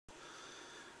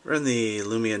We're in the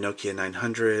Lumia Nokia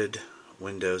 900,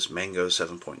 Windows Mango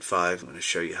 7.5. I'm going to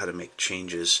show you how to make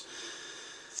changes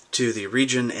to the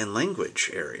region and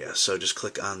language area. So just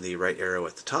click on the right arrow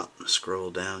at the top, scroll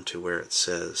down to where it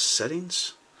says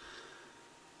Settings,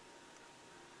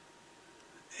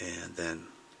 and then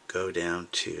go down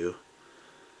to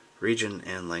Region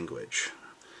and Language.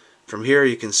 From here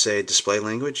you can say Display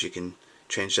Language. You can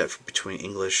change that between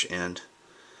English and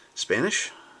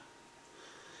Spanish.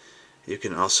 You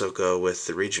can also go with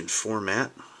the region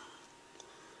format,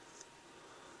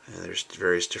 and there's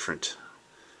various different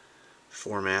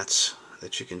formats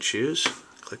that you can choose.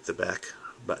 Click the back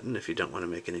button if you don't want to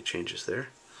make any changes there.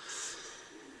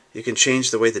 You can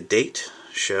change the way the date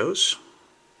shows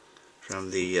from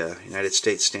the United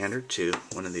States standard to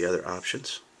one of the other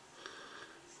options.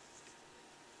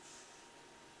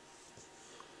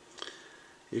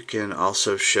 You can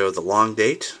also show the long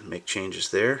date, make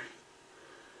changes there.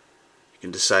 You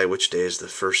can decide which day is the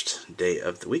first day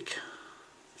of the week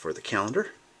for the calendar.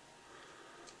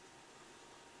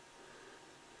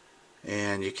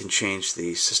 And you can change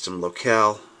the system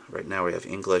locale. Right now we have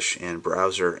English, and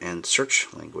browser and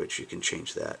search language. You can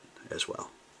change that as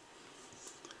well.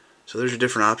 So there's your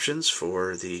different options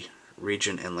for the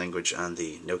region and language on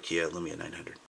the Nokia Lumia 900.